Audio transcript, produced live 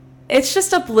it's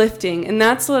just uplifting, and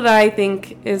that's what I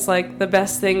think is like the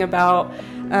best thing about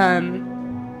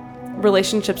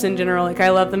relationships in general. Like, I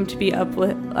love them to be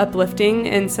uplifting,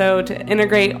 and so to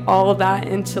integrate all of that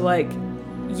into like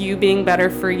you being better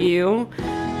for you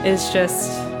is just,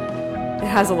 it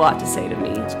has a lot to say to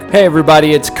me. Hey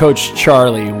everybody, it's Coach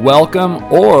Charlie.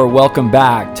 Welcome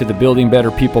back to the Building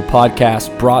Better People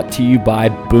podcast, brought to you by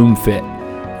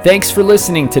BoomFit. Thanks for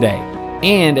listening today.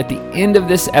 And at the end of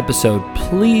this episode,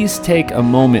 please take a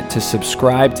moment to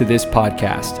subscribe to this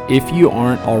podcast if you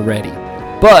aren't already.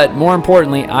 But more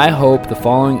importantly, I hope the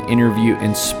following interview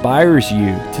inspires you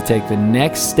to take the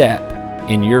next step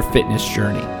in your fitness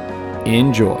journey.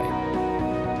 Enjoy.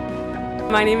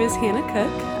 My name is Hannah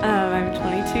Cook. I'm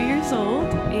 22 years old,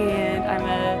 and I'm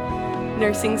a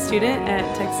nursing student at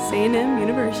Texas A&M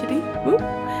University. Woo.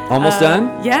 Almost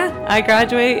done? Yeah, I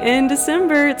graduate in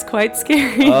December. It's quite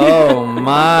scary. Oh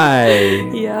my.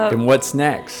 Yeah. And what's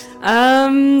next?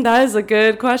 That is a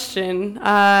good question.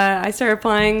 I started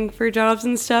applying for jobs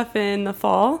and stuff in the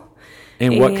fall.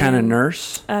 And what kind of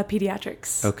nurse?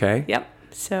 Pediatrics. Okay. Yep.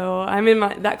 So I'm in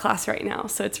that class right now,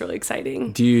 so it's really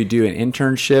exciting. Do you do an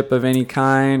internship of any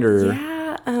kind, or? Yeah.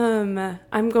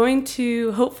 I'm going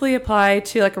to hopefully apply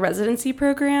to like a residency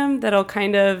program that'll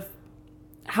kind of,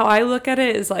 how I look at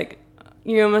it is like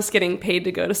you're almost getting paid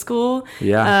to go to school.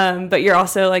 Yeah. But you're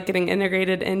also like getting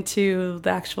integrated into the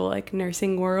actual like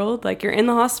nursing world. Like, you're in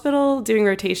the hospital doing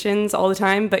rotations all the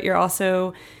time, but you're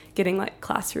also getting like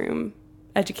classroom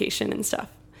education and stuff.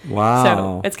 Wow.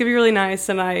 So it's going to be really nice.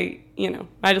 And I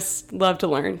just love to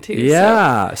learn too.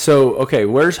 Yeah. So okay,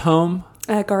 where's home?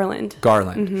 Garland.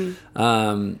 Garland.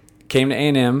 Mm-hmm. Came to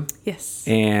A&M. Yes.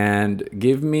 And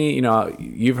give me,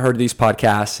 you've heard these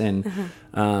podcasts,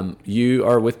 and you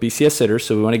are with BCS Sitters,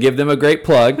 so we want to give them a great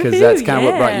plug, because that's kind of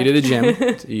what brought you to the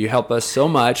gym. You help us so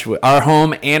much with our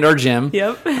home and our gym.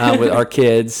 Yep. With our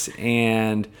kids.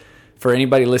 And for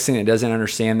anybody listening that doesn't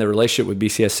understand the relationship with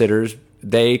BCS Sitters,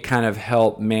 they kind of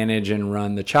help manage and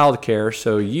run the child care,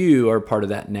 so you are part of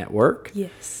that network.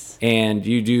 Yes. And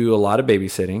you do a lot of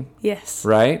babysitting. Yes.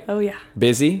 Right? Oh, yeah.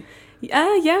 Busy?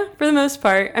 Yeah, for the most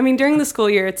part. I mean, during the school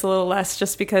year, it's a little less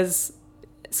just because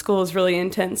school is really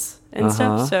intense and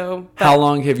stuff. So, how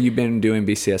long have you been doing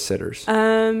BCS Sitters?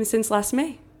 Since last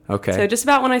May. Okay. So just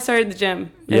about when I started the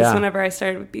gym is whenever I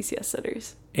started with BCS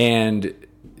Sitters. And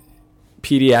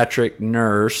pediatric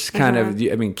nurse, kind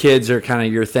of, kids are kind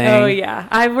of your thing. Oh, yeah.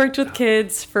 I've worked with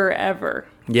kids forever.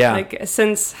 Yeah. Like,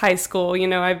 since high school,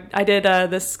 I did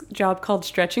this job called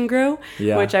Stretch and Grow,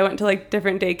 which I went to like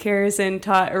different daycares and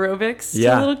taught aerobics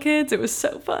to little kids. It was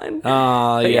so fun.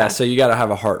 Yeah. So you got to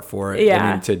have a heart for it.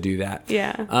 Yeah. To do that.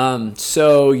 Yeah.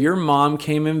 So your mom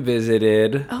came and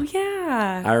visited. Oh,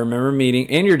 yeah. I remember meeting,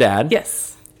 and your dad.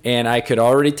 Yes. And I could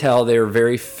already tell they were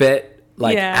very fit,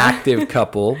 active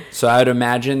couple. So I would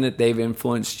imagine that they've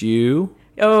influenced you.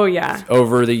 Oh, yeah.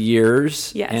 Over the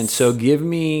years. Yes. And so give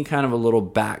me kind of a little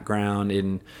background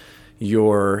in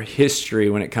your history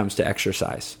when it comes to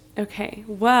exercise. Okay.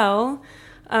 Well,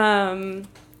 I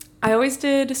always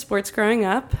did sports growing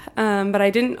up, but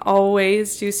I didn't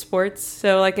always do sports.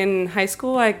 So like in high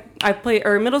school, I played,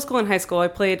 or middle school and high school, I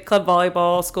played club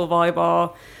volleyball, school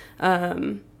volleyball,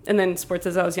 and then sports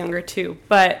as I was younger too.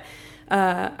 But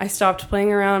I stopped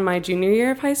playing around my junior year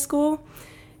of high school,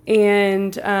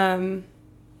 and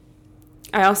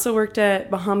I also worked at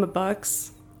Bahama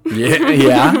Bucks.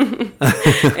 Yeah.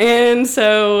 And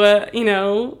so,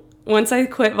 once I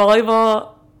quit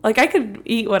volleyball, like, I could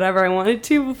eat whatever I wanted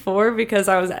to before because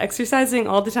I was exercising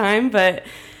all the time, but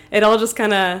it all just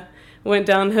kind of went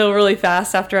downhill really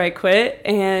fast after I quit.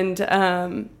 And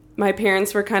my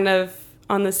parents were kind of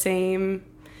on the same,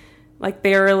 like,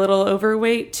 they were a little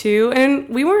overweight too. And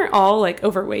we weren't all like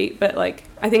overweight, but like,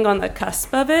 I think on the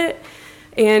cusp of it.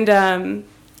 And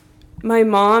my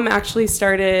mom actually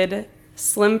started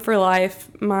Slim for Life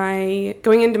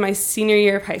going into my senior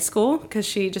year of high school, because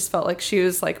she just felt like she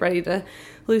was like ready to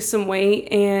lose some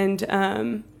weight.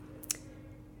 And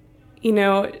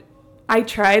I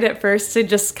tried at first to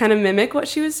just kind of mimic what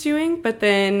she was doing, but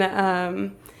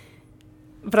then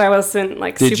but I wasn't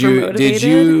like super motivated. Did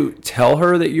you tell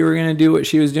her that you were going to do what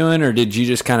she was doing, or did you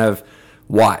just kind of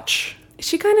watch?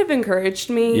 She kind of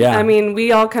encouraged me. Yeah. I mean,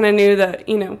 we all kind of knew that,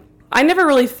 I never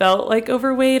really felt like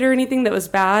overweight or anything that was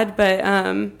bad, but,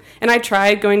 and I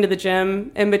tried going to the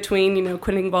gym in between,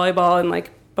 quitting volleyball and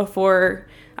like before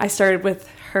I started with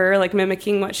her, like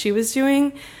mimicking what she was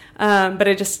doing. But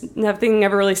nothing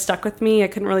ever really stuck with me. I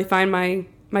couldn't really find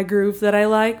my groove that I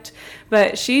liked,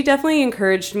 but she definitely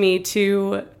encouraged me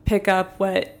to pick up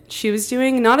what she was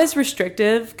doing. Not as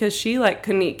restrictive, because she like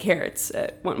couldn't eat carrots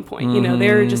at one point,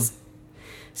 they were just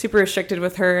super restricted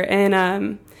with her.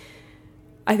 And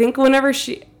I think whenever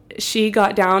she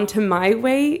got down to my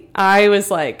weight, I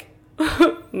was like,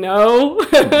 no.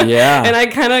 Yeah. And I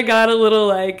kind of got a little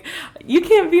like, you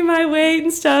can't be my weight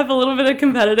and stuff, a little bit of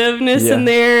competitiveness in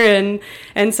there.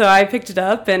 And so I picked it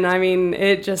up, and I mean,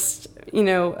 it just, and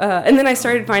then I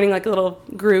started finding like a little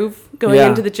groove going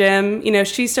into the gym.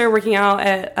 She started working out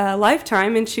at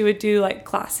Lifetime, and she would do like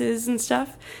classes and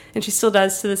stuff, and she still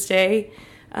does to this day.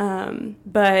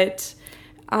 But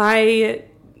I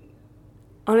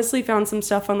honestly found some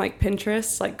stuff on like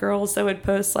Pinterest, like girls that would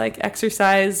post like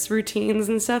exercise routines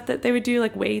and stuff that they would do,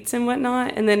 like weights and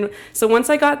whatnot. And then, so once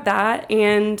I got that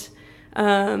and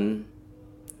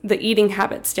the eating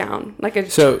habits down,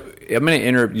 so I'm going to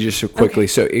interrupt you just so quickly. Okay.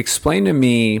 So explain to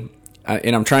me,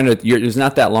 and I'm trying to, it was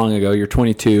not that long ago, you're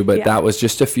 22, but that was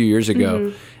just a few years ago.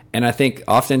 Mm-hmm. And I think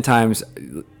oftentimes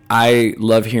I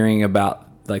love hearing about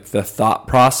like the thought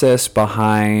process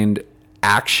behind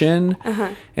action.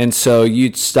 And so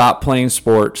you'd stop playing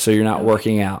sports, so you're not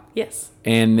working out. Yes.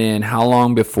 And then how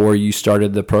long before you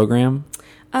started the program?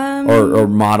 Or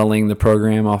modeling the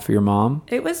program off of your mom?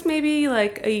 It was maybe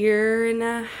like a year and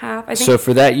a half, I think. So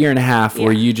for that year and a half,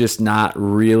 were you just not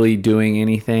really doing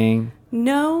anything?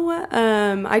 No,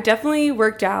 I definitely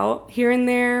worked out here and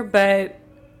there, but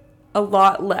a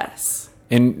lot less.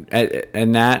 And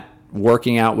that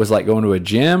working out was like going to a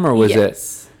gym, or was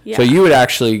it? Yeah. So you would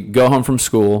actually go home from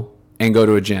school and go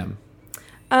to a gym?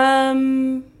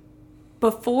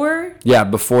 Before? Yeah,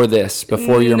 before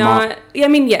your mom? I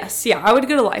mean, yes. Yeah, I would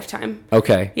go to Lifetime.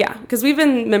 Okay. Yeah, because we've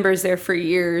been members there for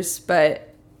years,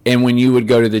 but... And when you would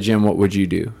go to the gym, what would you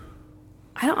do?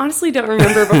 I honestly don't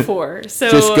remember before.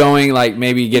 So just going, like,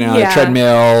 maybe getting on a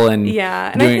treadmill and...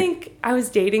 Yeah, and I think I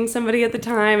was dating somebody at the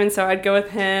time, and so I'd go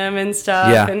with him and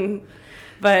stuff. Yeah.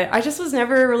 But I just was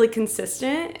never really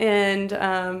consistent, and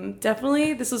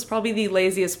definitely this was probably the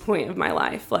laziest point of my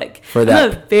life. Like, I'm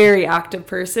a very active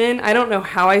person. I don't know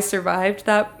how I survived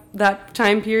that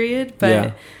time period,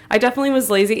 but I definitely was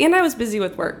lazy, and I was busy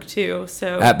with work too.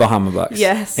 So at Bahama Bucks,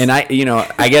 yes. And I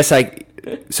guess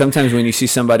sometimes when you see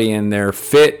somebody in their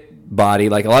fit body,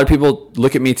 like a lot of people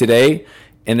look at me today,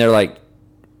 and they're like,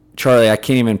 Charlie, I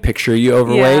can't even picture you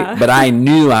overweight, but I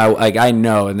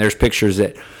know, and there's pictures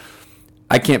that.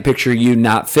 I can't picture you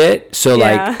not fit. So,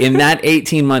 like, in that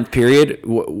 18-month period,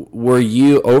 were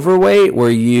you overweight? Were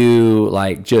you,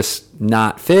 like, just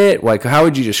not fit? Like, how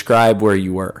would you describe where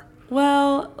you were?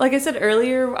 Well, like I said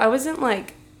earlier, I was on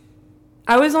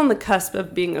the cusp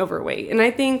of being overweight. And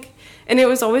I think, and it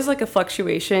was always, like, a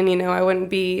fluctuation. I wouldn't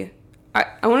be,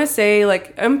 I want to say,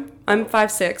 like, I'm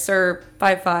 5'6" or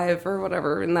 5'5" or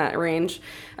whatever in that range.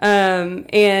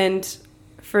 And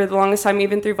for the longest time,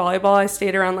 even through volleyball, I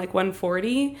stayed around like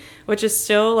 140, which is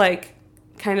still like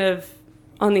kind of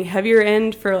on the heavier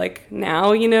end for like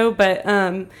now, but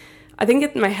I think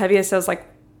at my heaviest I was like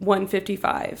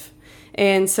 155.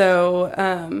 And so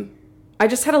I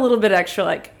just had a little bit extra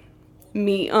like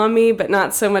meat on me, but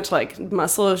not so much like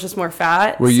muscle. It was just more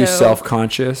fat. Were you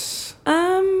self-conscious?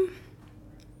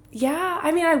 Yeah,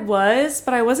 I mean, I was,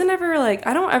 but I wasn't ever like,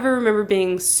 I don't ever remember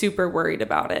being super worried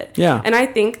about it. Yeah. And I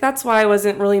think that's why I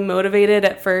wasn't really motivated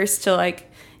at first to like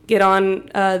get on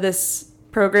this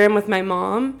program with my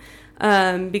mom,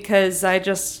 because I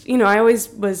just, I always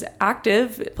was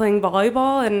active playing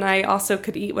volleyball, and I also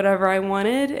could eat whatever I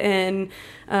wanted, and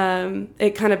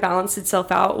it kind of balanced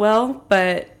itself out well.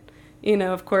 But,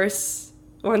 of course,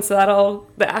 once the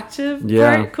active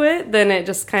part quit, then it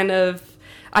just kind of,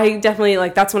 I definitely,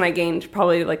 like, that's when I gained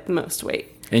probably, like, the most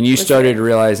weight. And you started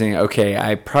realizing, okay,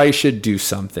 I probably should do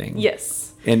something.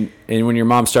 Yes. And when your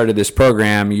mom started this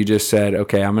program, you just said,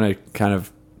 okay, I'm going to kind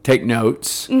of take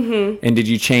notes. Mm-hmm. And did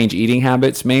you change eating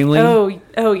habits mainly?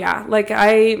 Oh, yeah. Like,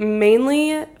 I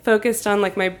mainly focused on,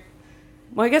 like, I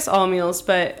guess all meals,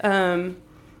 but I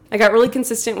got really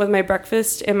consistent with my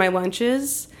breakfast and my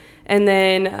lunches. And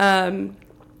then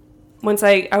once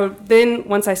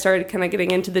I started kind of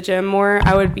getting into the gym more,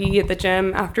 I would be at the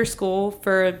gym after school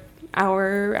for an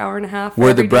hour and a half.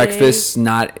 Were the breakfasts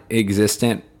not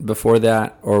existent before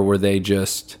that, or were they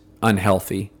just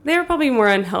unhealthy? They were probably more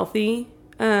unhealthy.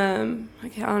 I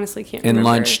honestly can't remember. And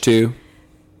lunch too?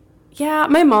 Yeah,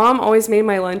 my mom always made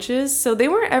my lunches, so they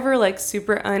weren't ever like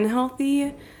super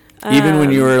unhealthy. Even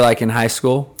when you were like in high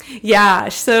school? Yeah,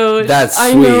 so that's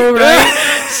sweet. I know, right?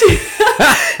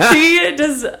 She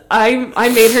does. I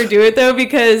made her do it though,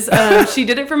 because she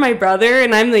did it for my brother,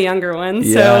 and I'm the younger one.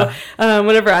 Yeah. So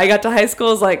whenever I got to high school,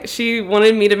 it was like she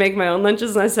wanted me to make my own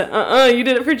lunches, and I said, you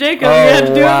did it for Jacob. Oh, you had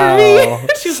to do it for me.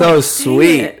 She was so like,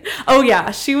 sweet. Oh yeah,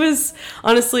 she was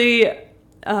honestly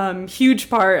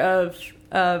huge part of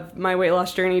of my weight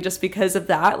loss journey just because of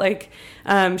that. Like,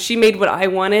 she made what I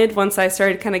wanted once I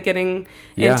started kind of getting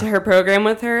into her program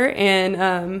with her.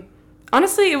 And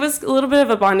honestly, it was a little bit of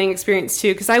a bonding experience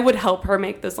too, because I would help her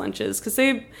make those lunches, because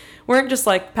they weren't just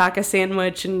like pack a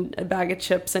sandwich and a bag of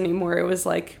chips anymore. It was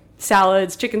like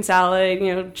salads, chicken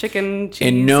salad, chicken, cheese.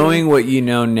 And knowing what you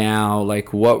know now,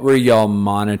 like, what were y'all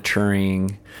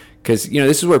monitoring? Because,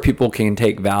 this is where people can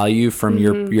take value from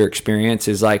your experience,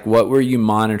 is like, what were you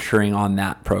monitoring on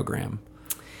that program?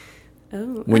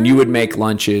 When you would make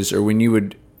lunches, or when you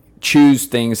would choose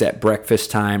things at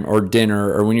breakfast time or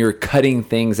dinner, or when you were cutting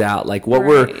things out, like, what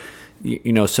were,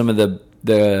 some of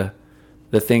the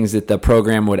things that the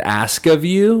program would ask of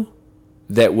you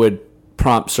that would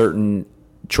prompt certain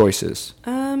choices?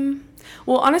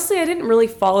 Well, honestly, I didn't really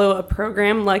follow a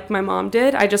program like my mom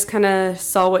did. I just kind of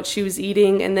saw what she was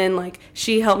eating, and then like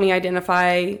she helped me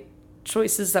identify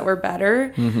choices that were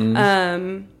better.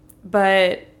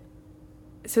 But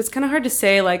so it's kind of hard to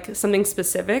say like something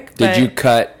specific. Did you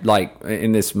cut, like,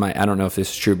 in this, I don't know if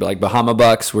this is true, but like Bahama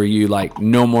Bucks, were you like,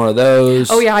 no more of those?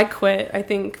 Oh yeah, I quit, I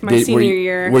think, my senior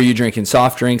year. Were you drinking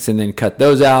soft drinks and then cut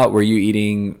those out? Were you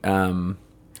eating,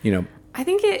 I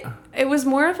think it was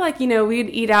more of like, we'd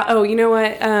eat out. Oh, you know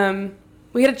what?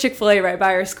 We had a Chick-fil-A right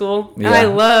by our school. And I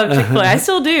love Chick-fil-A. I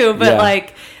still do. But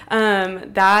like,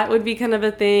 that would be kind of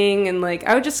a thing. And like,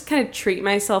 I would just kind of treat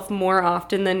myself more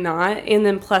often than not. And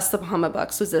then plus the Bahama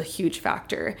Bucks was a huge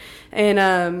factor.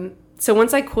 And so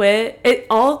once I quit, it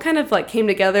all kind of like came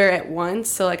together at once.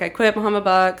 So like I quit Bahama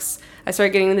Bucks. I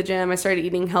started getting in the gym. I started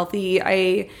eating healthy.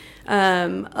 I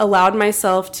allowed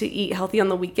myself to eat healthy on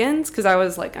the weekends, because I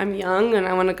was like, I'm young and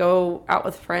I want to go out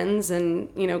with friends and,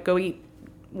 go eat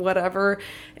whatever.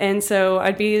 And so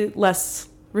I'd be less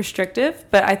restrictive,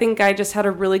 but I think I just had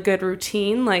a really good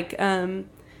routine. Like,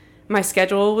 my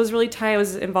schedule was really tight. I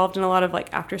was involved in a lot of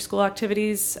like after school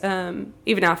activities.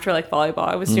 Even after like volleyball,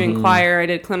 I was doing choir. I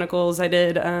did clinicals. I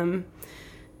did,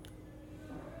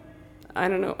 I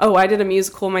don't know. Oh, I did a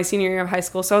musical my senior year of high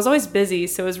school. So I was always busy.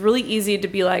 So it was really easy to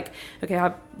be like, okay, I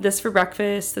have this for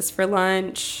breakfast, this for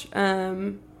lunch,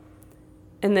 and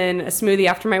then a smoothie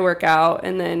after my workout,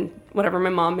 and then whatever my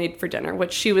mom made for dinner,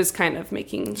 which she was kind of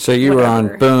making. So you were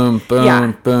on boom.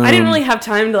 I didn't really have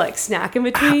time to like snack in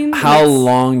between. How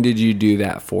long did you do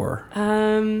that for?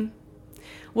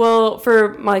 Well,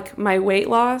 for like my weight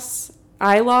loss,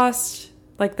 I lost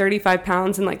like 35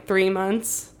 pounds in like 3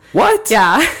 months. What?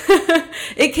 Yeah.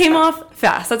 It came off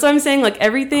fast. That's what I'm saying. Like,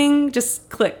 everything just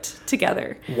clicked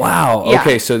together. Wow. Yeah.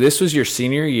 Okay, so this was your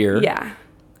senior year. Yeah.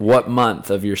 What month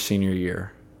of your senior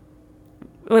year?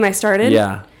 When I started?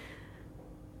 Yeah.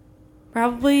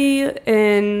 Probably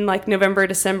in like November,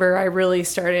 December, I really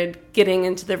started getting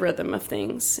into the rhythm of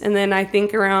things. And then I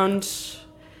think around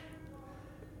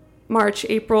March,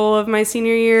 April of my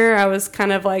senior year, I was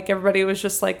kind of like, everybody was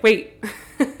just like, wait,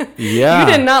 yeah,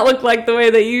 you did not look like the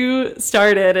way that you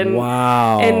started. And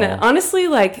wow. And honestly,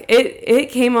 like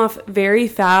it came off very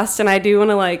fast. And I do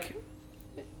want to like,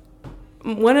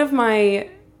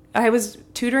 I was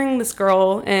tutoring this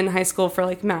girl in high school for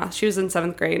like math. She was in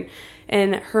 7th grade,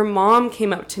 and her mom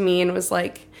came up to me and was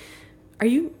like, are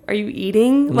you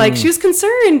eating? Like, she was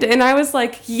concerned. And I was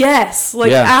like, yes,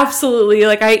 like, absolutely.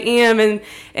 Like, I am.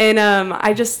 And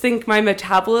I just think my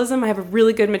metabolism, I have a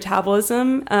really good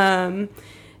metabolism.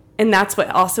 And that's what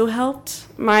also helped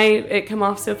it come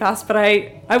off so fast. But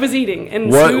I was eating. And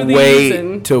what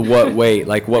weight to what weight?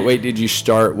 Like, what weight did you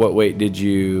start? What weight did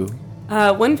you?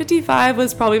 155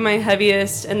 was probably my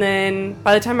heaviest. And then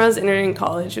by the time I was entering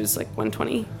college, it was like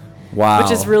 120. Wow.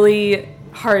 Which is really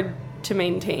hard to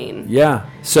maintain. Yeah.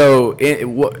 So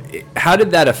how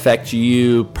did that affect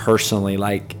you personally?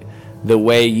 Like, the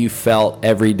way you felt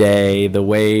every day, the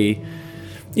way,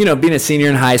 being a senior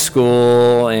in high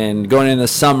school and going in the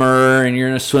summer and you're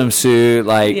in a swimsuit,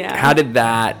 like, how did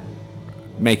that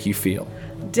make you feel?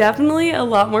 Definitely a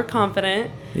lot more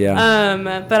confident.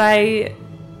 Yeah. But I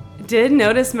did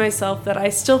notice myself that I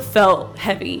still felt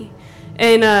heavy.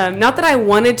 And not that I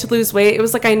wanted to lose weight. It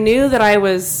was like I knew that I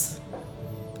was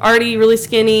already really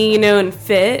skinny, and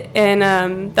fit. And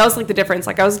that was like the difference.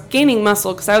 Like, I was gaining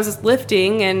muscle because I was just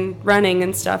lifting and running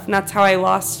and stuff. And that's how I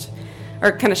lost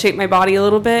or kind of shaped my body a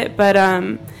little bit. But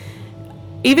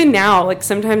even now, like,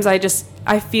 sometimes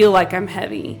I feel like I'm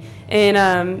heavy. And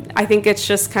I think it's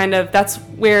just kind of, that's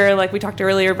where, like we talked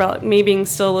earlier about me being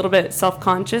still a little bit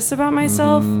self-conscious about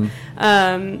myself.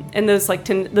 And those like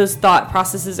those thought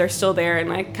processes are still there.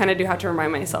 And I kind of do have to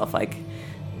remind myself, like,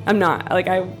 I'm not, like,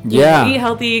 I eat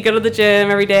healthy, go to the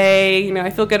gym every day. I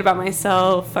feel good about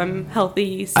myself. I'm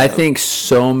healthy. So. I think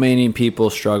so many people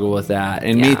struggle with that.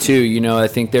 And me too. I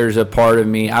think there's a part of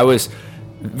me, I was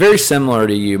very similar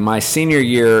to you. My senior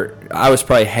year, I was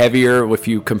probably heavier if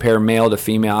you compare male to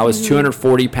female. I was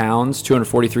 240 pounds,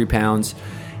 243 pounds,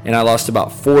 and I lost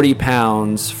about 40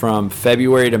 pounds from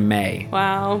February to May.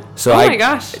 Wow. So my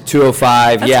gosh.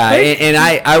 205, That's yeah. quick. And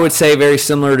I would say very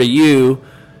similar to you,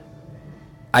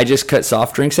 I just cut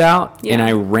soft drinks out, and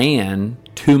I ran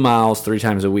 2 miles 3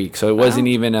 times a week. So it wasn't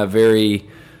even a very...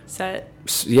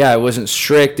 it wasn't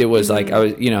strict. It was like I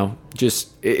was, just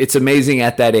it's amazing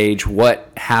at that age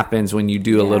what happens when you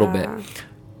do a little bit.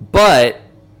 But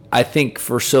I think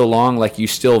for so long, like, you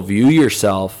still view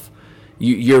yourself,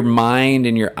 your mind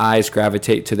and your eyes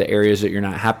gravitate to the areas that you're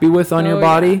not happy with on your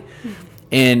body.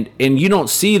 And you don't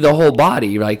see the whole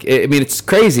body. Like, I mean, it's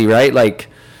crazy, right? Like,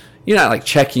 you're not like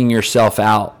checking yourself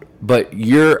out, but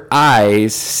your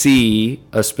eyes see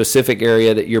a specific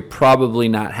area that you're probably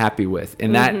not happy with.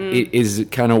 And that is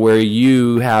kind of where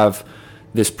you have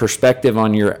this perspective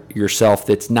on yourself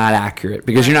that's not accurate,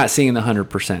 because you're not seeing the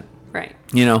 100%. Right.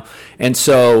 And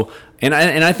so, and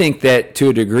I think that to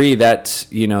a degree that's,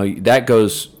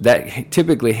 that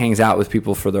typically hangs out with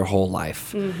people for their whole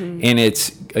life. And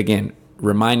it's, again,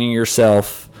 reminding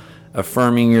yourself,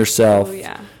 affirming yourself,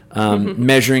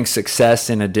 measuring success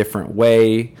in a different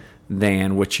way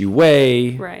than what you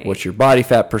weigh, what your body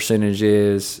fat percentage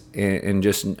is, and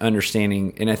just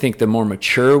understanding. And I think the more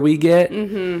mature we get,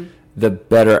 the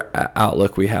better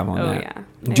outlook we have on that. Yeah.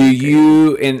 Do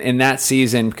you, in that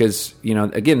season, because,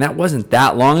 again, that wasn't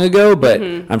that long ago, but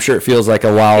I'm sure it feels like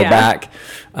a while back.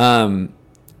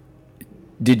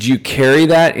 Did you carry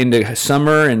that into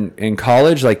summer and in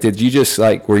college? Like, did you just,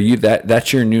 like, were you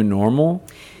that's your new normal?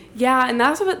 Yeah, and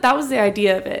that was the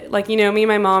idea of it. Like, me and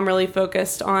my mom really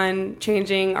focused on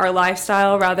changing our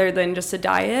lifestyle rather than just a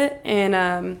diet. And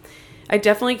I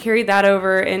definitely carried that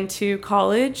over into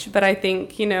college. But I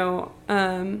think,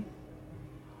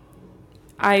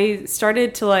 I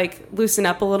started to, like, loosen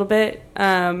up a little bit,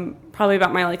 probably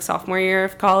about my, like, sophomore year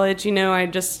of college. I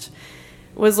just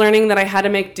was learning that I had to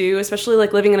make do, especially,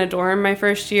 like, living in a dorm my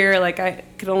first year. Like, I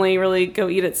could only really go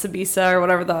eat at Sabisa or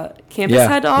whatever the campus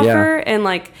had to offer. And,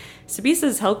 like,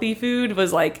 Sabisa's healthy food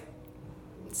was, like,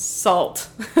 salt.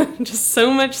 Just so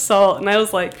much salt. And I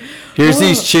was like, here's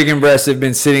these chicken breasts that have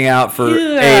been sitting out for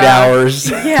 8 hours.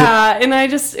 Yeah. And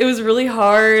it was really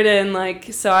hard. And,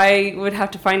 like, so I would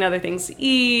have to find other things to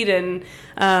eat, and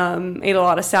ate a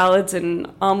lot of salads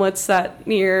and omelets that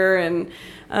year. And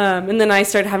then I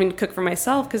started having to cook for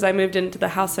myself because I moved into the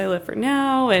house I live for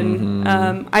now. And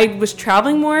I was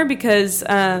traveling more because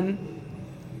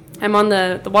I'm on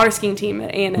the water skiing team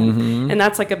at A&M, and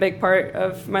that's, like, a big part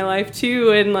of my life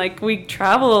too. And, like, we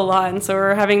travel a lot, and so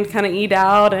we're having to kind of eat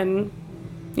out. And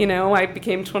I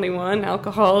became 21.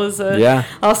 Alcohol is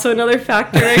also another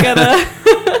factor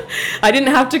I didn't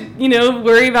have to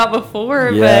worry about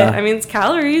before. But I mean, it's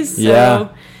calories. So,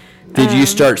 did you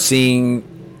start seeing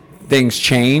things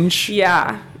change?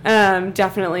 Yeah,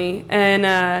 definitely.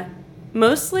 And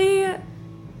mostly,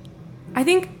 I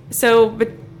think so. But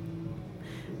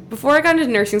before I got into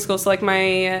nursing school, so, like,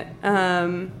 my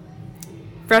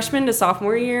freshman to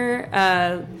sophomore year,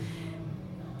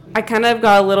 I kind of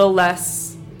got a little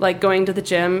less, like, going to the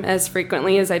gym as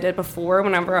frequently as I did before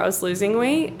whenever I was losing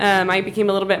weight. I became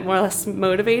a little bit more less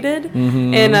motivated.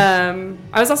 And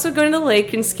I was also going to the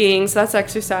lake and skiing, so that's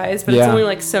exercise, but it's only,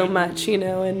 like, so much,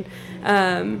 and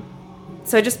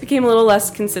so I just became a little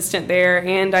less consistent there,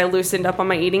 and I loosened up on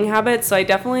my eating habits. So I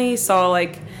definitely saw,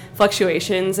 like,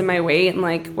 fluctuations in my weight and,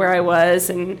 like, where I was,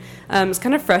 and it was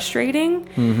kind of frustrating.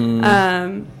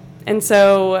 And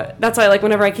so that's why, like,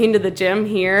 whenever I came to the gym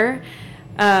here,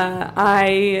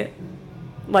 I,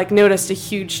 like, noticed a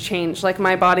huge change. Like,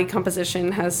 my body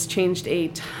composition has changed a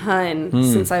ton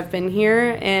since I've been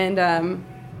here. And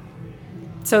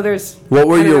so there's... What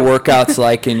were your workouts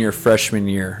like in your freshman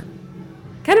year?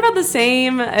 Kind of about the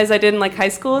same as I did in, like, high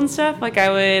school and stuff. Like, I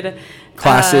would...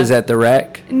 Classes at the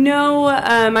rec? No,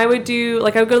 I would do,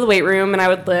 like, I would go to the weight room and I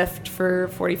would lift for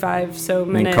 45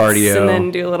 minutes. Cardio. And then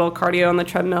do a little cardio on the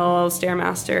treadmill,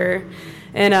 Stairmaster.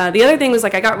 And the other thing was,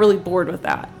 like, I got really bored with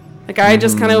that. Like, I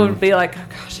just kind of would be like, oh,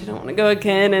 gosh, I don't want to go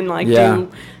again and, like,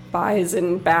 do buys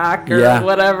and back or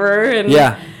whatever. And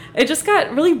it just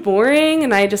got really boring,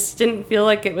 and I just didn't feel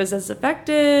like it was as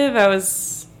effective. I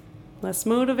was less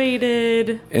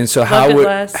motivated. And so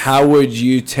how would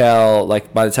you tell,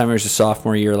 like, by the time it was a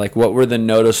sophomore year, like, what were the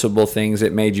noticeable things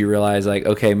that made you realize, like,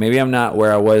 okay, maybe I'm not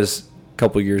where I was a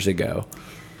couple years ago?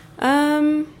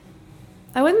 I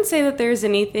wouldn't say that there's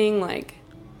anything, like,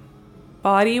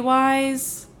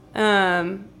 body-wise. I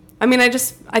mean, I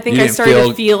think I started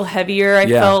to feel heavier. I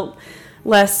felt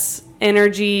less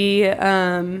energy.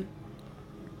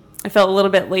 I felt a little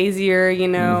bit lazier,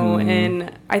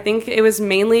 and I think it was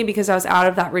mainly because I was out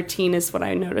of that routine is what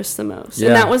I noticed the most. Yeah.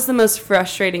 And that was the most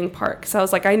frustrating part, because I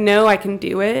was like, I know I can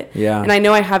do it, and I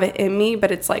know I have it in me,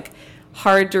 but it's like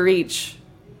hard to reach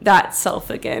that self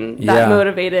again, that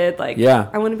motivated, like,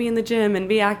 I want to be in the gym and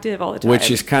be active all the time. Which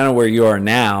is kind of where you are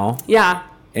now. Yeah.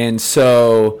 And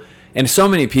so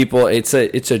many people, it's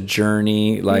a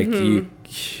journey, like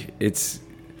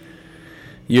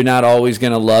you're not always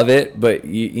going to love it, but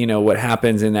you know what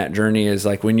happens in that journey is,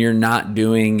 like, when you're not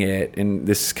doing it, and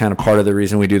this is kind of part of the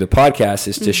reason we do the podcast,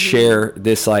 is to share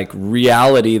this, like,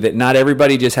 reality that not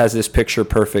everybody just has this picture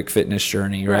perfect fitness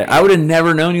journey, right? I would have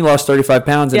never known you lost 35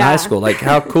 pounds in high school. Like,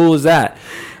 how cool is that?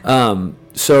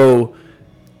 So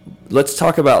let's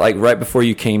talk about, like, right before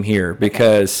you came here,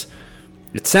 because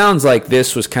it sounds like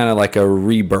this was kind of like a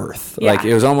rebirth. Like,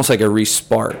 it was almost like a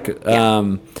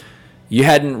respark. You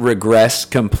hadn't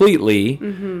regressed completely.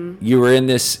 You were in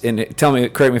this, and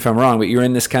correct me if I'm wrong, but you were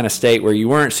in this kind of state where you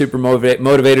weren't super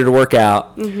motivated to work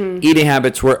out. Eating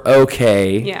habits were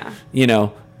okay. Yeah. You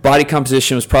know, body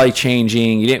composition was probably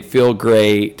changing. You didn't feel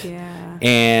great. Yeah.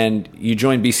 And you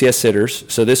joined BCS Sitters.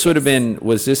 So this would have been,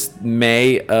 was this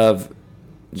May of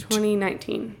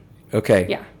 2019? Okay.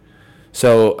 Yeah.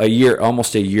 So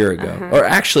almost a year ago, or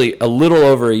actually a little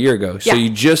over a year ago. So you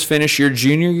just finished your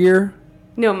junior year?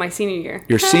 No, my senior year.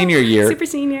 Your senior year. Super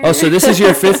senior. Oh, so this is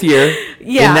your 5th year.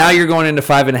 Yeah. And now you're going into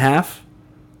 5.5?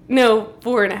 No,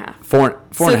 4.5. Four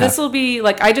so and a half. this will be,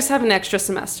 like, I just have an extra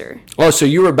semester. Oh, so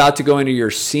you were about to go into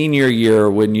your senior year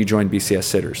when you joined BCS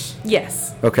Sitters.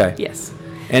 Yes. Okay. Yes.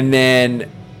 And then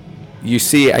you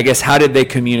see, I guess, how did they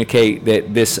communicate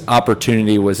that this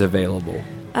opportunity was available?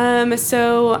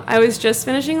 So I was just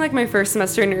finishing, like, my first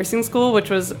semester in nursing school, which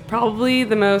was probably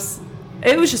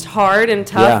it was just hard and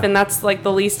tough, and that's, like,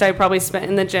 the least I probably spent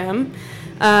in the gym.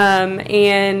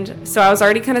 And so I was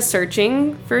already kind of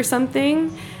searching for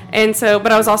something. And so,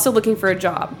 but I was also looking for a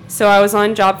job. So I was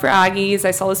on Job for Aggies.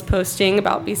 I saw this posting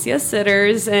about BCS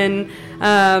Sitters, and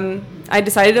I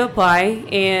decided to apply.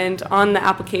 And on the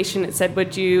application, it said,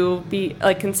 would you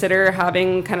consider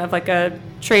having kind of like a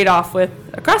trade-off with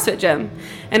a CrossFit gym?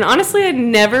 And honestly, I'd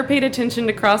never paid attention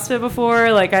to CrossFit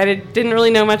before. Like, I didn't really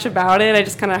know much about it. I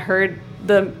just kind of heard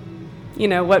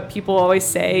what people always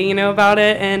say, about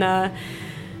it. And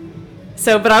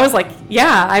but I was like,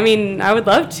 yeah, I mean, I would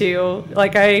love to.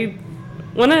 Like, I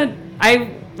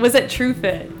was at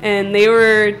TrueFit, and they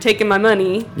were taking my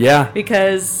money. Yeah.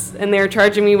 And they were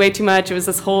charging me way too much. It was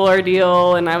this whole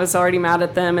ordeal, and I was already mad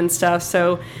at them and stuff.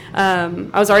 So I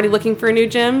was already looking for a new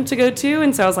gym to go to,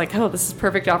 and so I was like, oh, this is a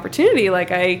perfect opportunity.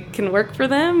 Like, I can work for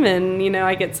them, and,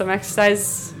 I get some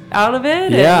exercise out of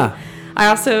it. Yeah. And I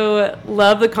also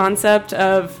love the concept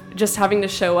of just having to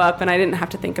show up, and I didn't have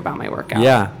to think about my workout.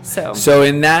 Yeah. So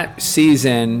in that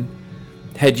season,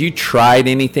 had you tried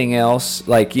anything else?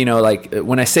 Like,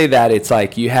 when I say that, it's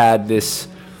like you had this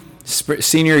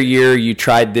senior year, you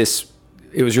tried this,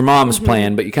 it was your mom's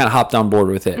plan, but you kind of hopped on board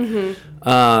with it.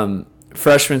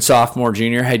 Freshman, sophomore,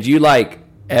 junior, had you, like,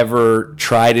 ever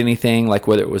tried anything, like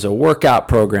whether it was a workout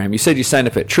program? You said you signed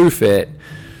up at TrueFit.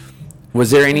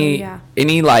 Was there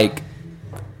any like,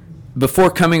 before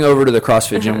coming over to the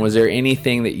CrossFit gym, was there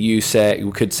anything that you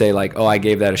could say, like, oh, I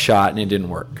gave that a shot and it didn't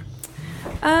work?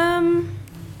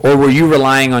 Or were you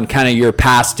relying on kind of your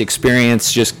past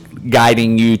experience just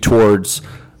guiding you towards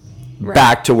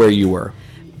back to where you were?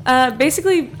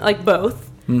 Basically, like,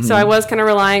 both. So I was kind of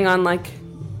relying on, like,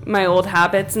 my old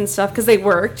habits and stuff because they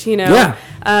worked, Yeah.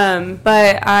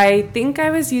 But I think I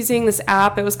was using this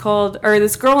app. It was called, or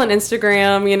this girl on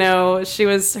Instagram,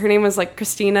 her name was, like,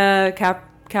 Christina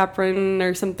Capron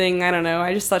or something. I don't know.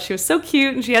 I just thought she was so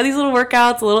cute, and she had these little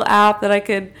workouts, a little app that I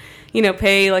could,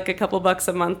 pay like a couple bucks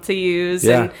a month to use.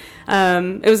 Yeah.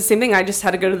 And it was the same thing. I just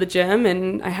had to go to the gym,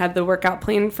 and I had the workout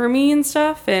plan for me and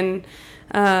stuff. And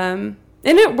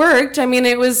it worked. I mean,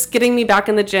 it was getting me back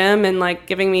in the gym and, like,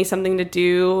 giving me something to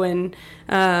do. And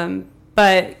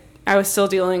but I was still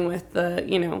dealing with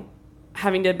the,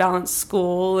 having to balance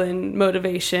school and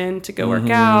motivation to go work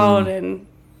out and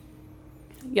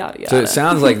yada yada. So it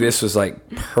sounds like this was, like,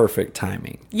 perfect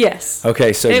timing. Yes.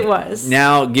 Okay, so it was.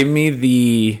 Now give me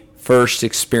the first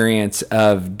experience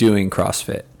of doing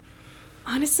CrossFit.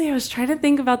 Honestly, I was trying to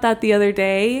think about that the other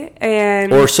day,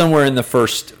 or somewhere in the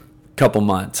first couple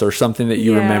months, or something that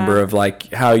you remember of,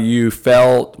 like, how you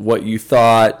felt, what you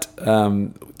thought,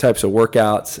 types of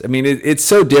workouts. I mean, it's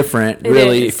so different,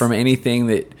 really, from anything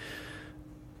that,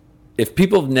 if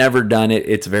people have never done it,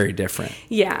 it's very different.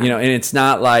 Yeah. And it's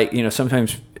not like,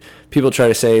 sometimes people try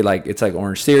to say, like, it's like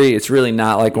Orange Theory. It's really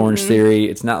not like Orange Theory.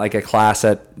 It's not like a class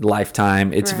at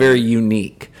Lifetime. It's very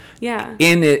unique. Yeah.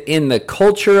 In the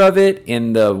culture of it,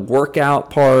 in the workout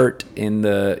part, in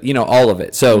the, all of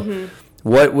it. So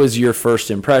what was your first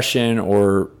impression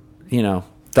or,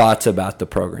 thoughts about the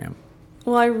program?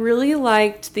 Well, I really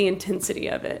liked the intensity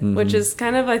of it, which is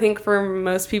kind of, I think, for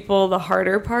most people, the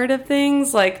harder part of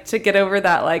things, like to get over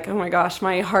that, like, oh my gosh,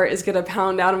 my heart is going to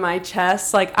pound out of my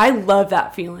chest. Like, I love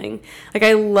that feeling. Like,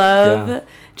 I love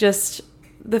just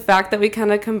the fact that we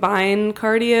kind of combine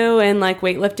cardio and like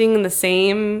weightlifting in the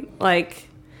same like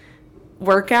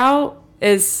workout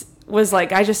was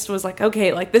like, I just was like,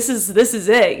 okay, like this is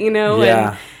it,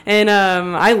 Yeah. and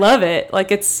I love it.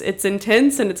 Like it's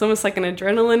intense and it's almost like an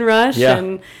adrenaline rush.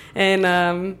 Yeah. And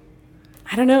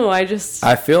I don't know. I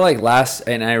feel like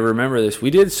and I remember this,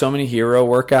 we did so many hero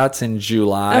workouts in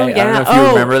July. Oh, yeah. I don't know if you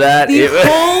remember that. The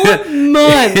whole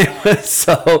month. It was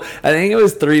so, I think it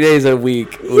was 3 days a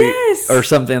week. Yes. Or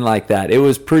something like that. It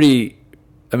was pretty,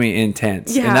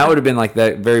 intense. Yeah. And that would have been like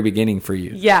the very beginning for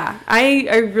you. Yeah.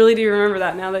 I really do remember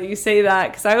that now that you say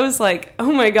that. Because I was like,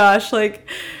 oh my gosh, like,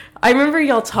 I remember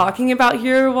y'all talking about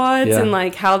hero WODs and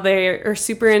like how they are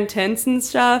super intense and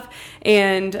stuff.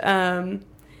 And,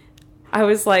 I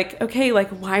was like, okay, like,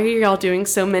 why are y'all doing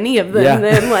so many of them? Yeah.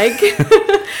 Then, like,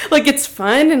 like, it's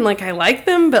fun and, like, I like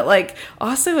them, but, like,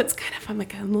 also it's kind of, I'm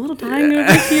like, I'm a little dying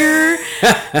over here.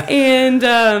 And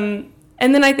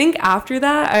then I think after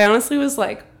that, I honestly was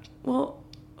like, well,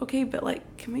 okay, but, like,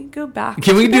 can we go back?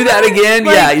 Can we do that again?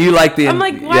 Like, yeah, you like the... I'm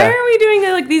like, why are we doing,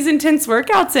 like, these intense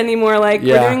workouts anymore? Like,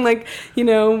 we're doing, like,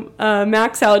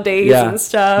 max out days and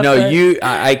stuff. No,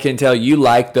 I can tell you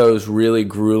like those really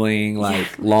grueling,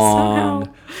 like,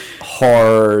 long,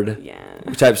 hard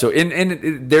type. So,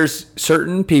 and there's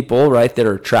certain people, right, that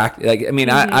are attracted. Like, I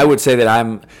mean, I would say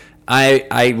that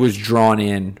I was drawn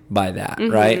in by that,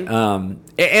 right?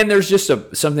 And there's just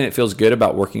something that feels good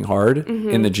about working hard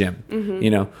in the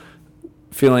gym,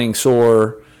 feeling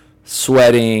sore,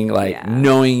 sweating, like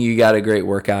knowing you got a great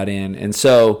workout in. And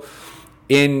so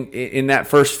in that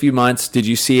first few months, did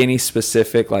you see any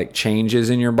specific like changes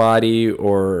in your body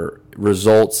or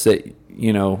results that,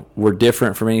 were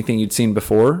different from anything you'd seen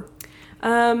before?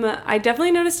 I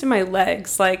definitely noticed in my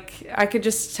legs, like I could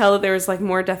just tell that there was like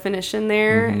more definition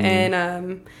there,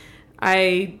 and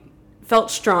I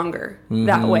felt stronger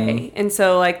that way. And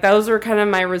so like those were kind of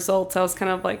my results. I was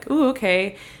kind of like, ooh,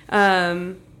 okay,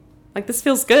 like this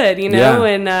feels good,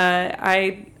 and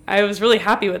I was really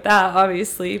happy with that,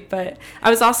 obviously. But I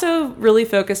was also really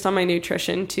focused on my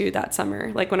nutrition too that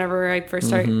summer, like whenever I first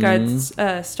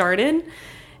got started.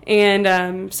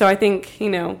 And so I think,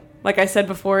 like I said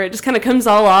before, it just kind of comes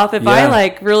all off. If I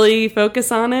like really focus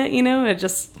on it, it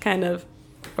just kind of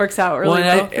works out really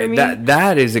well for me.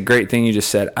 That is a great thing you just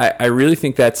said. I really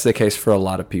think that's the case for a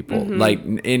lot of people. Like,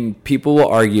 and people will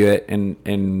argue it,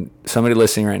 and somebody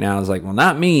listening right now is like, well,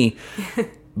 not me.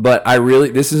 But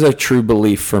this is a true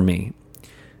belief for me.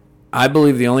 I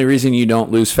believe the only reason you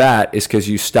don't lose fat is because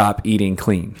you stop eating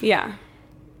clean. Yeah.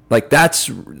 Like, that's,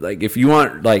 like, if you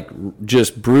want, like,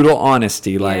 just brutal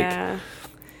honesty, like,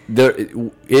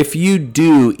 if you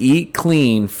do eat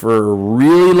clean for a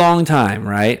really long time,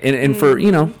 right? And for,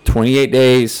 28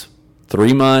 days,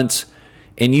 3 months,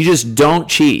 and you just don't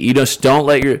cheat. You just don't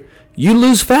you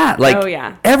lose fat.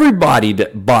 Like, everybody,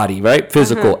 body, right?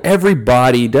 Physical,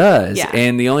 everybody does. Yeah.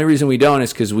 And the only reason we don't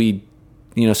is because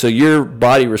so your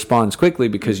body responds quickly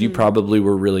because you probably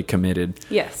were really committed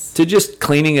to just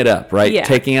cleaning it up, right? Yeah.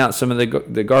 Taking out some of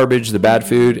the garbage, the bad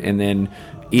food, and then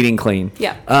eating clean.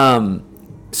 Yeah.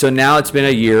 So now it's been a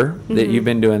year that you've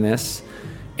been doing this,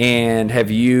 and have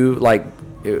you, like,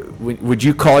 would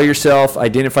you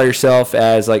identify yourself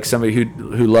as like somebody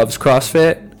who loves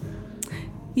CrossFit?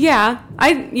 Yeah,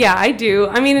 I do.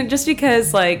 I mean, just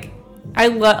because like I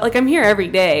love, like I'm here every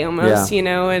day almost,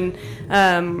 and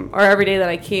or every day that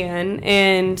I can,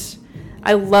 and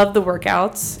I love the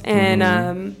workouts, and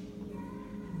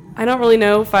I don't really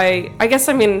know if I guess,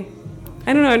 I mean,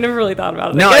 I don't know. I never really thought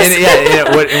about it. No,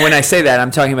 and when I say that,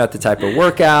 I'm talking about the type of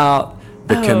workout,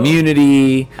 the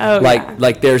community.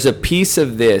 Like there's a piece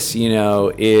of this,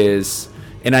 is,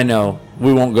 and I know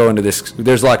we won't go into this.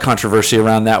 There's a lot of controversy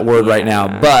around that word right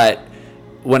now. But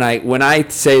when I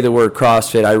say the word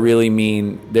CrossFit, I really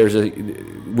mean there's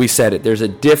a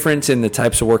difference in the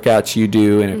types of workouts you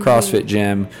do in a CrossFit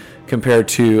gym compared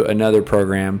to another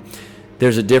program.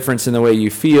 There's a difference in the way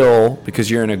you feel because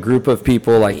you're in a group of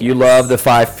people. Like, you love the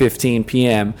 5:15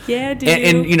 p.m. Yeah, dude.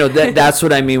 And that's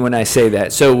what I mean when I say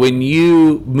that. So when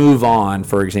you move on,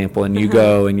 for example, and you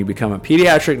go and you become a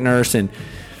pediatric nurse, and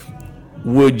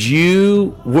where do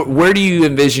you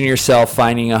envision yourself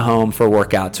finding a home for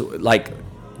workouts? Like,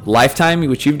 Lifetime,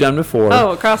 which you've done before.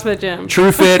 Oh, CrossFit gym.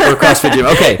 TrueFit or CrossFit gym.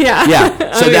 Okay.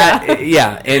 Yeah. So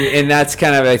yeah. And that's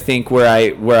kind of, I think, where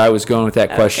I was going with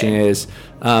that question is,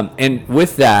 and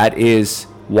with that is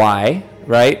why,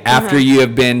 right? After you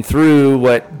have been through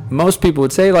what most people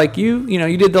would say, like you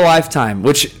did the Lifetime,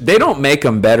 which they don't make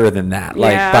them better than that.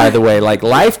 Like, by the way, like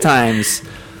Lifetimes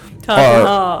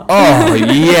are, oh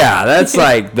yeah, that's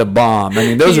like the bomb. I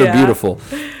mean, those are beautiful.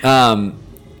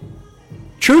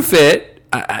 TrueFit,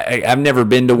 I've never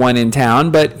been to one in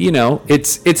town, but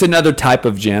it's another type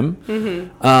of gym.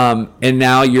 And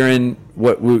now you're in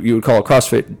what you would call a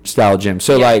CrossFit style gym.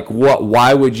 So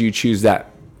why would you choose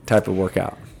that type of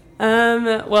workout?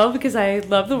 Well, because I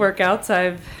love the workouts.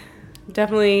 I've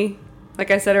definitely,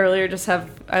 like I said earlier,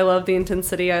 I love the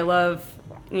intensity. I love,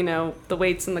 the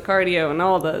weights and the cardio and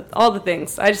all the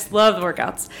things. I just love the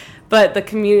workouts. But the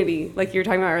community, like you were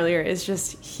talking about earlier, is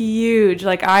just huge.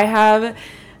 Like, I have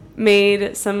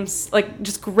made some, like,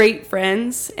 just great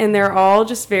friends, and they're all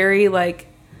just very, like,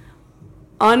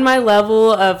 on my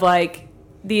level of, like,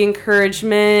 the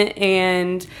encouragement,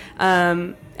 and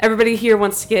everybody here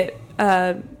wants to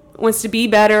be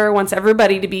better, wants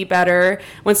everybody to be better,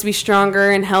 wants to be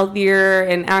stronger and healthier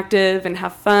and active and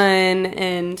have fun,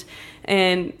 and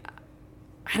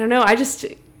I don't know,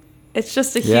 it's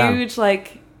just a huge,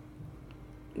 like,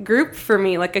 group for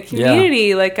me, like a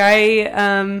community. Like,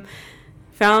 I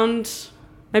found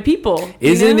my people.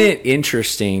 Isn't it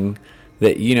interesting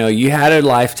that you had a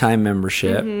Lifetime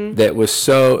membership that was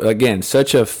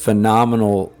such a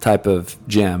phenomenal type of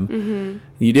gym.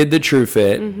 You did the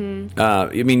TrueFit.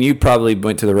 I mean, you probably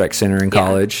went to the rec center in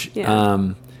college.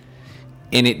 And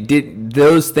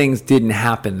those things didn't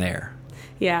happen there.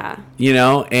 Yeah.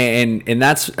 And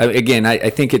that's, again, I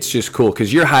think it's just cool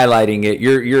because you're highlighting it.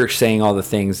 You're saying all the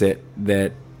things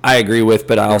that I agree with,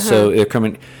 but I also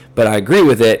but I agree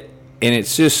with it, and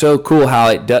it's just so cool how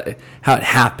it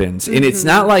happens. And it's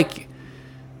not like,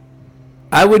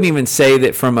 I wouldn't even say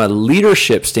that from a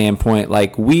leadership standpoint,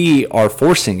 like, we are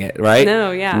forcing it, right?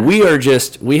 No, yeah.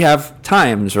 We have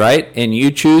times, right? And you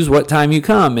choose what time you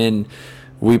come, and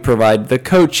we provide the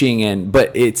coaching,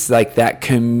 but it's like that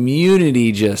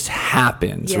community just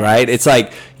happens, right? It's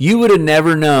like, you would have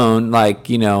never known, like,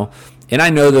 and I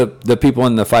know the people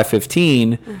in the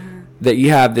 515, that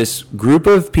you have this group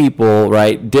of people,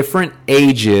 right? Different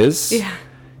ages,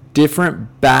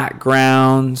 different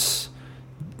backgrounds,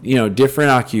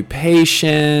 different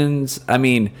occupations. I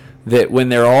mean, that when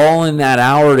they're all in that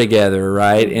hour together,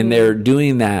 right? And they're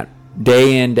doing that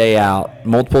day in, day out,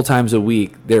 multiple times a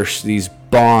week, there's these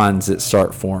bonds that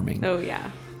start forming. Oh,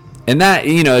 yeah. And that,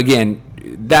 again,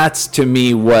 that's to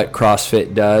me what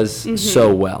CrossFit does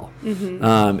so well.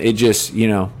 It just,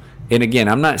 and again,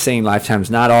 I'm not saying Lifetime's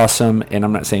not awesome, and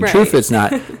I'm not saying TrueFit's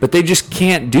not, but they just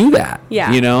can't do that.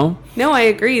 Yeah. No, I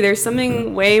agree. There's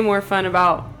something way more fun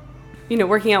about,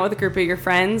 working out with a group of your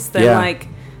friends than like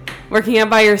working out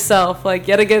by yourself, like,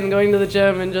 yet again, going to the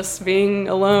gym and just being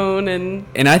alone.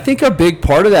 And I think a big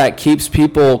part of that keeps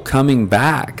people coming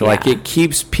back. Like, it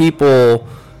keeps people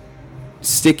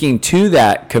sticking to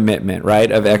that commitment,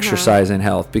 right, of exercise and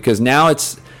health, because now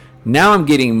I'm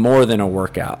getting more than a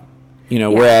workout.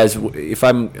 Whereas if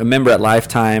I'm a member at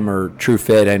Lifetime or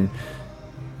TrueFit, and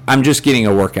I'm just getting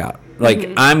a workout, like,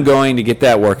 I'm going to get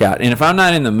that workout, and if I'm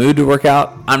not in the mood to work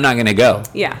out, I'm not going to go.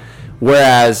 Yeah.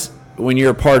 Whereas when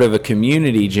you're a part of a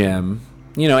community gym,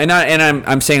 and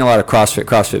I'm saying a lot of CrossFit,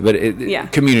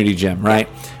 but community gym, right?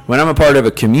 When I'm a part of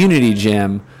a community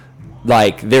gym,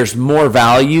 like, there's more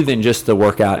value than just the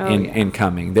workout in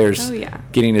coming. There's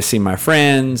getting to see my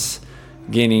friends,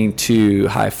 getting to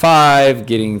high five,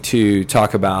 getting to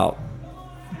talk about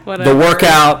the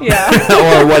workout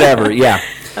or whatever. Yeah.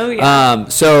 Oh, yeah.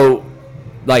 So,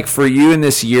 like, for you in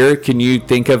this year, can you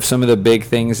think of some of the big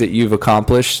things that you've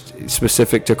accomplished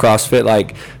specific to CrossFit?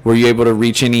 Like, were you able to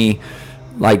reach any,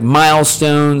 like,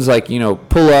 milestones, like,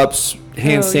 pull-ups,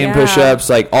 handstand push-ups,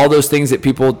 like, all those things that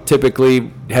people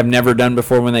typically have never done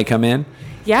before when they come in?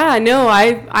 Yeah, no,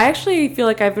 I actually feel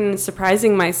like I've been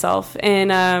surprising myself,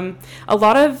 and a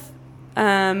lot of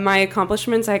my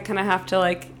accomplishments, I kind of have to,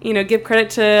 like, give credit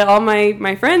to all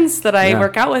my friends that I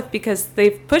work out with, because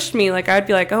they've pushed me. Like, I'd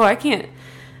be like, oh, I can't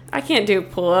do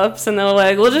pull-ups, and they're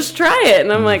like, well, just try it,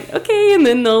 and I'm like, okay, and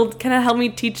then they'll kind of help me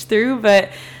teach through, but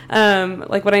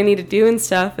like, what I need to do and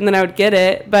stuff, and then I would get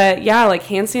it. But yeah, like,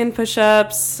 handstand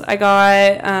push-ups, I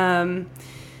got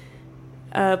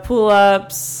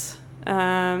pull-ups.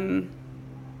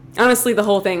 Honestly, the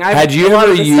whole thing. Had you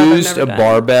ever used a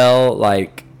barbell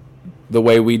like the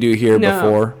way we do here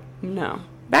before? No.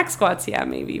 Back squats, yeah,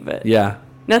 maybe, but yeah,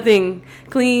 nothing.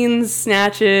 Cleans,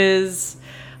 snatches,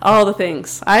 all the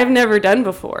things I've never done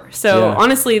before. So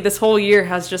honestly, this whole year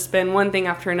has just been one thing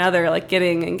after another, like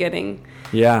getting.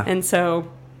 Yeah. And so,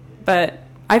 but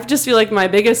I just feel like my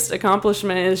biggest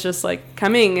accomplishment is just like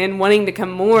coming and wanting to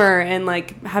come more and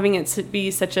like having it to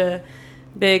be such a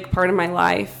big part of my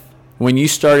life. When you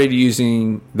started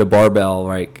using the barbell,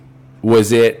 like,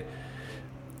 was it,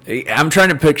 I'm trying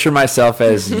to picture myself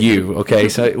as you, okay?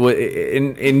 So,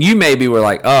 and you maybe were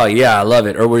like, oh, yeah, I love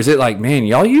it. Or was it like, man,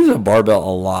 y'all use a barbell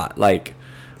a lot? Like,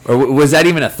 or was that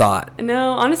even a thought?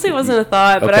 No, honestly, it wasn't a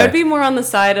thought. But I would be more on the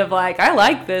side of like, I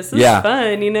like this. This is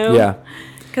fun, you know? Yeah.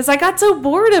 Because I got so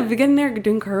bored of getting there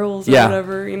doing curls or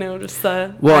whatever, you know, just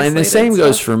the and the same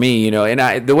goes for me, you know.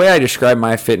 And the way I describe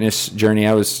my fitness journey,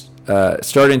 I was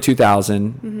started in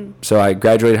 2000. So I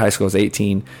graduated high school, I was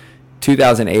 18.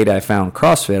 2008, I found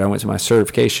CrossFit. I went to my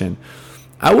certification.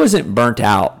 I wasn't burnt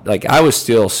out. Like, I was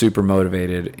still super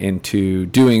motivated into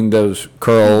doing those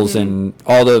curls and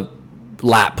all the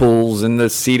lat pulls and the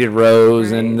seated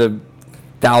rows and the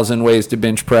 1,000 ways to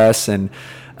bench press. And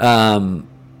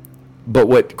but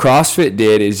what CrossFit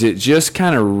did is it just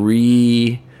kind of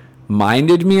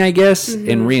reminded me, I guess,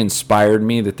 and re-inspired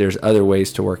me that there's other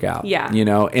ways to work out. Yeah. You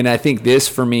know, and I think this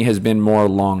for me has been more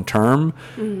long-term.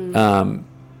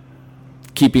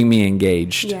 Keeping me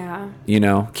engaged, you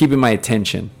know, keeping my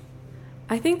attention.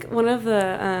 I think one of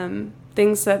the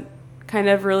things that kind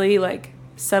of really like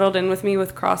settled in with me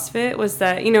with CrossFit was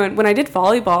that, you know, when I did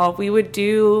volleyball, we would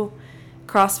do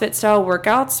CrossFit style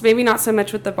workouts, maybe not so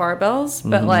much with the barbells,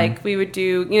 but like we would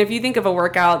do, you know, if you think of a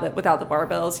workout that without the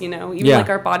barbells, you know, even like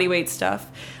our body weight stuff,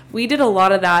 we did a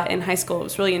lot of that in high school. It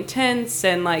was really intense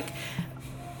and like,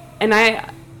 and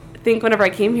I think whenever I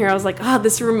came here, I was like, oh,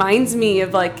 this reminds me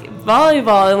of like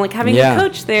volleyball and like having a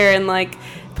coach there and like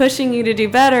pushing you to do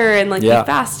better and like be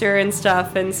faster and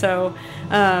stuff. And so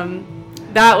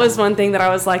that was one thing that I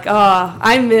was like, oh,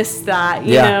 I miss that,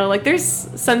 you know, like there's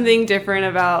something different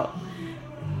about,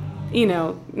 you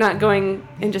know, not going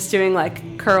and just doing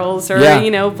like curls or, you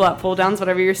know, butt pull downs,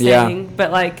 whatever you're saying, but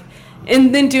like,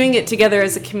 and then doing it together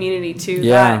as a community too.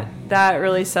 That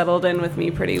really settled in with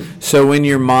me pretty. So when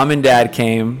your mom and dad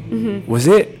came, was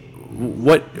it,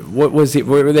 what was it,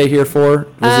 what were they here for? Was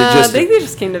it just, I think they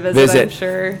just came to visit. I'm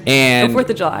sure. And 4th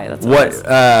of July, that's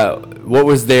what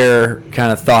was their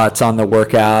kind of thoughts on the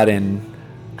workout? And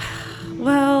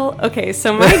well, okay,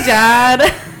 so my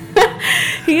dad,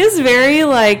 he is very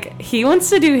like, he wants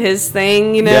to do his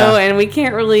thing, you know, and we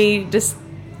can't really just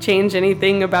change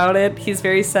anything about it. He's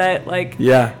very set, like,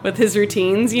 with his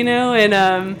routines, you know,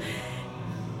 and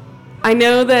I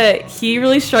know that he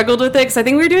really struggled with it because I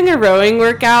think we were doing a rowing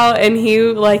workout and he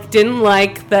like didn't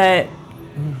like that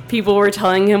people were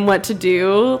telling him what to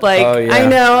do. Like, I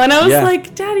know, and I was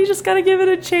like, Dad, you just gotta give it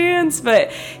a chance.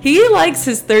 But he likes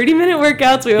his 30-minute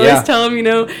workouts. We always tell him, you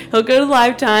know, he'll go to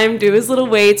Lifetime, do his little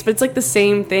weights, but it's like the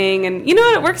same thing. And you know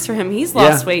what? It works for him. He's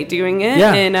lost weight doing it,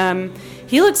 and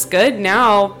he looks good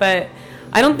now, but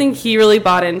I don't think he really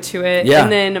bought into it.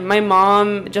 And then my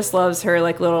mom just loves her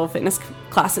like little fitness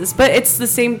classes, but it's the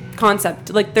same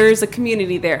concept. Like there's a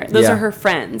community there. Those are her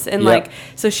friends, and like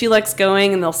so she likes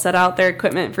going, and they'll set out their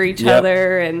equipment for each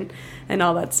other and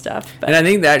all that stuff. But, and I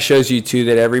think that shows you too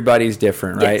that everybody's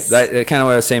different, right? That kind of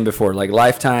what I was saying before. Like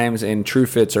Lifetimes and True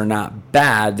Fits are not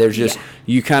bad. There's just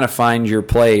you kind of find your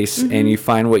place and you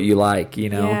find what you like, you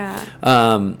know.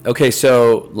 Okay,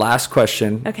 so last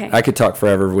question. Okay, I could talk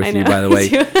forever with you, by the way.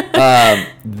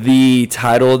 The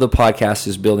title of the podcast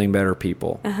is Building Better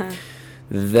People.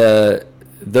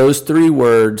 Those 3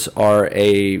 words are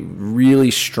a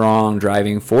really strong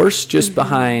driving force just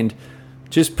behind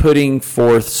just putting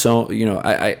forth. So, you know,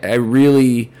 I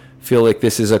really feel like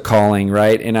this is a calling,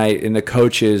 right? And the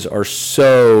coaches are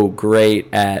so great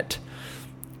at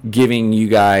giving you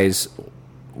guys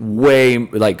way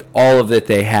like all of that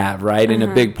they have, right? And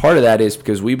a big part of that is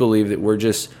because we believe that we're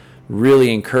just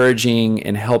really encouraging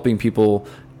and helping people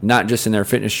not just in their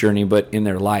fitness journey, but in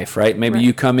their life, right? Maybe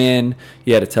you come in,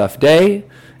 you had a tough day,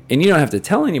 and you don't have to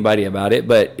tell anybody about it,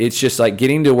 but it's just like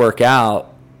getting to work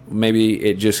out, maybe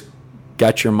it just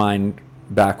got your mind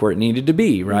back where it needed to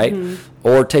be, right?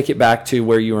 Or take it back to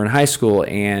where you were in high school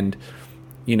and,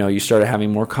 you know, you started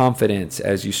having more confidence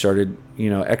as you started, you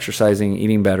know, exercising,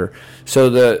 eating better. So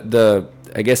the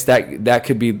I guess that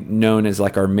could be known as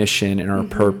like our mission and our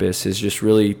purpose is just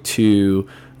really to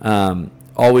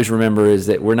always remember is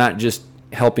that we're not just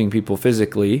helping people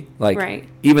physically, like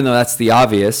even though that's the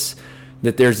obvious,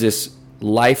 that there's this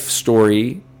life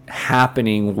story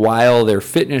happening while their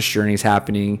fitness journey is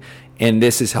happening, and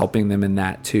this is helping them in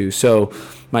that too. So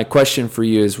my question for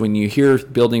you is, when you hear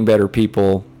Building Better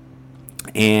People,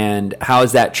 and how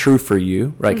is that true for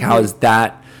you? Like how is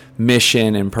that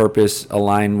mission and purpose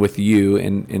align with you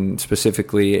and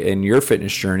specifically in your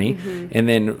fitness journey? Mm-hmm. And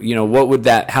then, you know,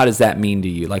 how does that mean to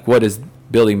you? Like, what does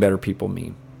building better people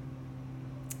mean?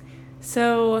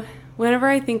 So whenever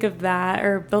I think of that,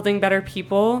 or building better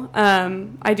people,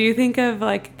 I do think of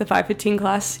like the 515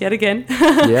 class yet again.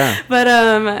 Yeah.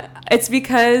 But it's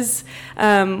because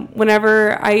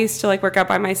whenever I used to like work out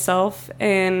by myself,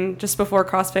 and just before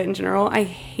CrossFit in general, I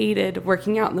hated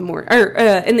working out in the morning or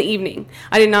in the evening.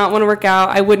 I did not want to work out.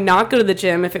 I would not go to the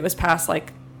gym if it was past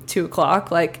like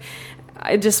 2:00. Like,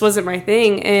 it just wasn't my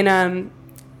thing. And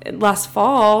last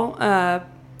fall,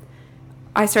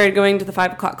 I started going to the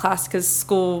 5:00 class because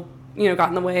school, you know, got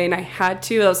in the way, and I had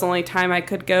to. That was the only time I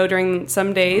could go during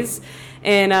some days.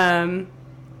 And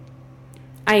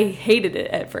I hated it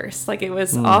at first. Like, it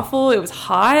was awful. It was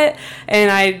hot,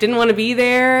 and I didn't want to be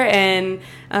there. And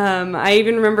I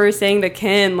even remember saying to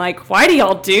Ken, like, why do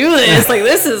y'all do this? Like,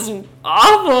 this is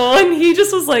awful. And he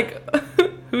just was like,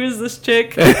 who is this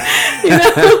chick? You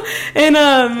know?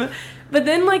 And but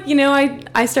then, like, you know,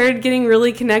 I started getting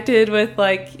really connected with,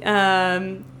 like,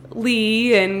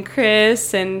 Lee and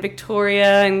Chris and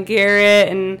Victoria and Garrett,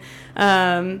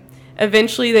 and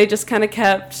eventually they just kind of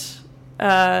kept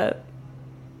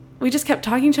we just kept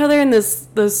talking to each other, and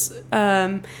those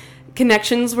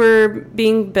connections were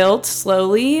being built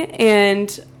slowly,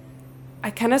 and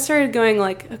I kind of started going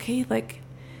like, okay, like,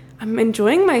 I'm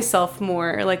enjoying myself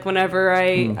more, like, whenever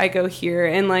I go here,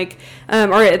 and like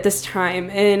or at this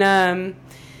time, and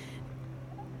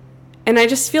I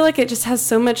just feel like it just has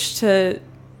so much to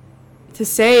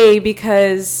say,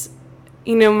 because,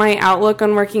 you know, my outlook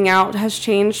on working out has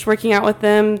changed working out with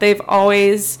them. They've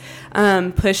always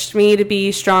pushed me to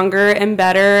be stronger and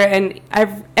better, and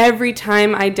every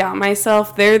time I doubt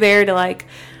myself, they're there to like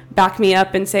back me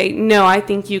up and say, no, I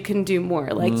think you can do more.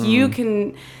 Like, you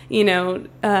can, you know,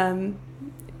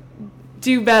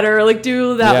 do better, like,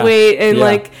 do that weight. And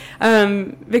like,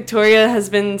 Victoria has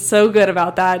been so good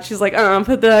about that. She's like,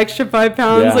 put the extra 5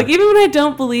 pounds. Like, even when I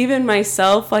don't believe in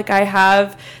myself, like, I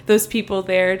have those people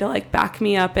there to like back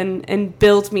me up and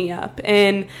build me up.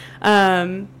 And,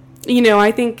 you know,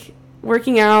 I think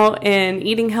working out and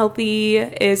eating healthy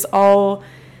is all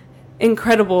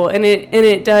incredible, and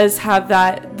it does have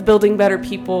that building better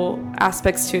people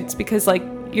aspects to it. It's because, like,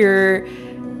 you're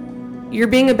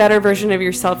being a better version of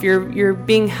yourself. You're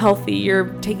being healthy. You're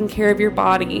taking care of your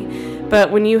body.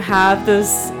 But when you have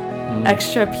those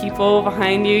extra people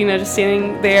behind you, you know, just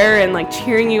standing there and like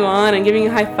cheering you on and giving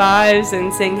you high fives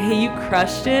and saying, hey, you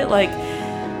crushed it, like,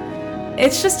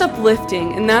 it's just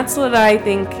uplifting. And that's what I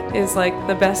think is like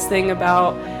the best thing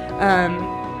about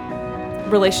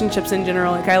relationships in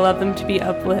general. Like, I love them to be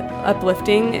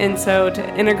uplifting, and so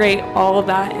to integrate all of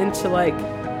that into like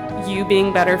you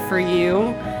being better for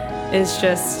you is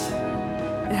just,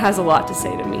 it has a lot to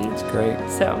say to me. It's great.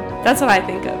 So that's what I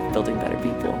think of building better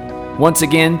people. Once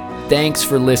again, thanks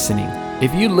for listening.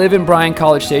 If you live in Bryan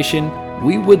College Station,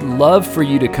 we would love for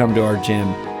you to come to our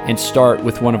gym and start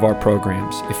with one of our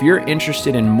programs. If you're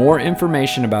interested in more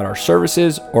information about our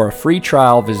services or a free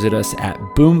trial, visit us at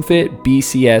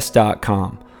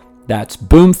boomfitbcs.com. That's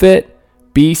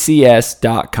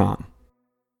boomfitbcs.com.